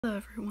Hello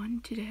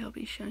everyone, today I'll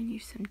be showing you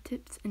some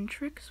tips and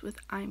tricks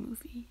with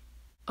iMovie.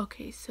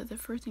 Okay, so the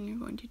first thing you're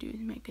going to do is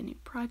make a new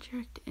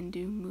project and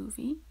do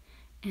movie,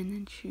 and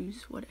then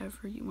choose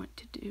whatever you want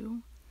to do.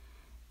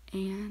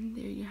 And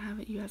there you have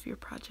it, you have your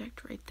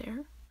project right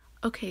there.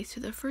 Okay, so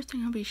the first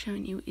thing I'll be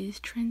showing you is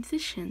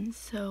transitions.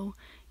 So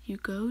you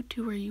go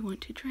to where you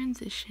want to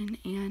transition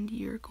and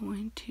you're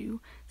going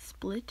to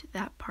split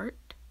that part.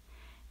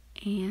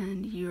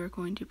 And you're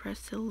going to press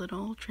the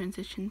little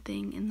transition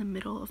thing in the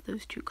middle of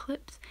those two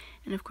clips,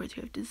 and of course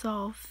you have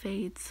dissolve,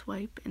 fade,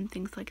 swipe, and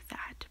things like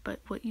that.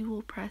 But what you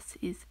will press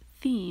is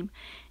theme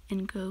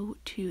and go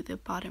to the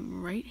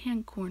bottom right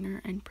hand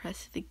corner and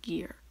press the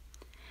gear,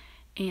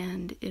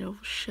 and it'll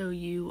show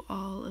you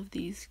all of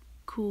these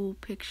cool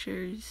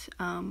pictures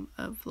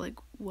of like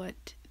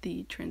what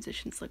the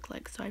transitions look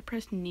like. So I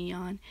pressed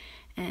neon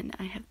and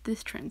I have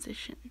this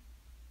transition.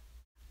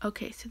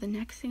 Okay, so the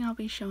next thing I'll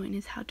be showing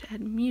is how to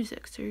add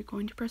music. So you're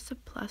going to press the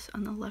plus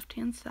on the left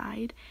hand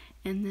side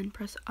and then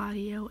press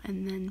audio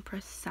and then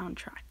press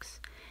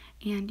soundtracks.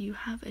 And you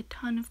have a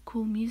ton of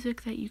cool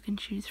music that you can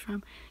choose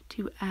from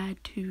to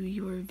add to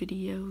your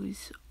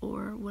videos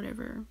or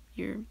whatever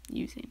you're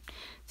using.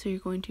 So you're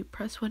going to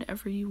press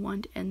whatever you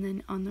want, and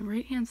then on the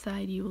right hand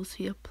side you will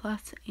see a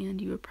plus and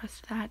you will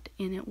press that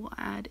and it will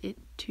add it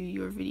to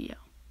your video.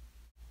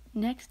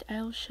 Next,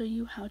 I will show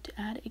you how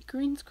to add a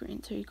green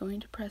screen. So you're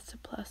going to press the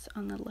plus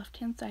on the left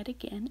hand side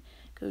again,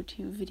 go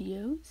to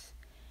videos,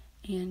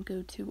 and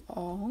go to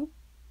all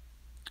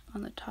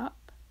on the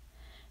top,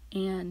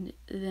 and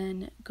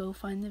then go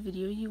find the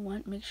video you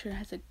want. Make sure it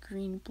has a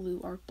green, blue,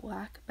 or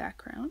black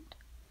background,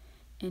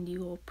 and you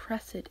will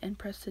press it and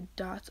press the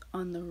dots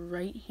on the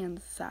right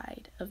hand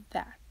side of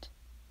that.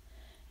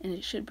 And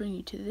it should bring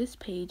you to this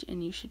page,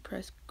 and you should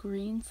press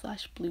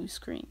green/blue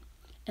screen.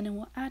 And it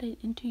will add it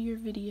into your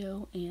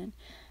video and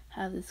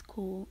have this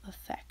cool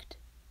effect.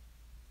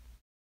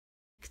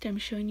 Next, I'm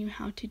showing you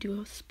how to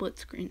do a split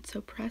screen.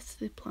 So press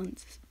the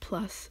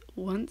plus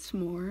once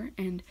more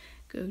and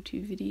go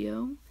to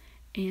video,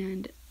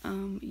 and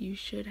you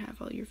should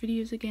have all your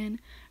videos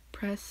again.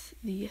 Press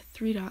the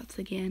three dots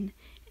again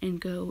and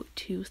go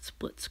to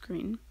split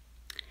screen,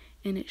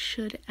 and it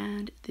should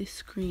add this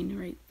screen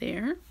right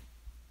there.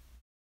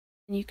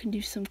 And you can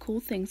do some cool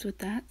things with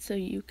that. So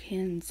you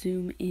can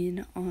zoom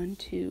in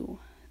onto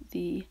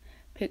the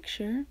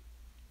picture,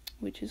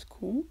 which is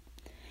cool,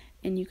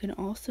 and you can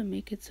also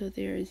make it so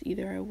there is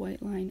either a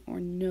white line or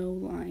no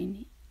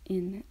line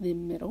in the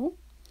middle,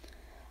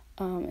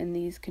 and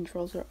these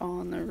controls are all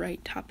on the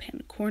right top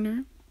hand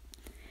corner.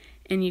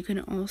 And you can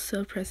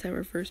also press that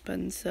reverse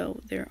button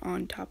so they're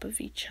on top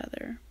of each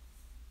other.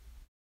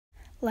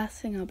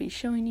 Last thing I'll be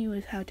showing you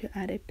is how to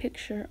add a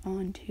picture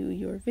onto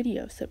your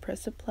video. So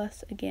press the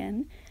plus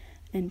again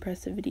and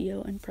press the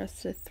video and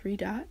press the three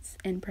dots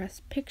and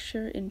press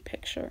picture in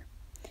picture,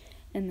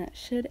 and that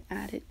should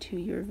add it to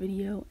your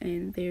video.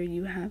 And there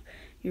you have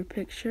your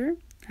picture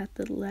at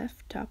the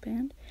left top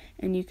hand,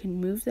 and you can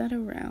move that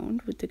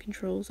around with the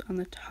controls on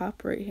the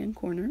top right hand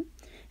corner,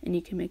 and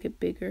you can make it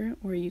bigger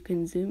or you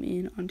can zoom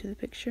in onto the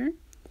picture,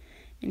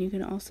 and you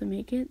can also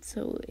make it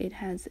so it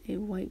has a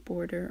white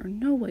border or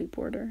no white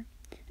border.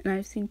 And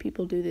I've seen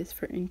people do this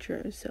for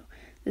intros, so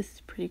this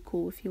is pretty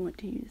cool if you want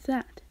to use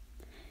that.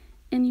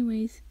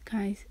 Anyways,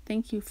 guys,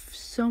 thank you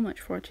so much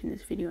for watching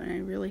this video, and I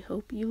really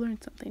hope you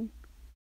learned something.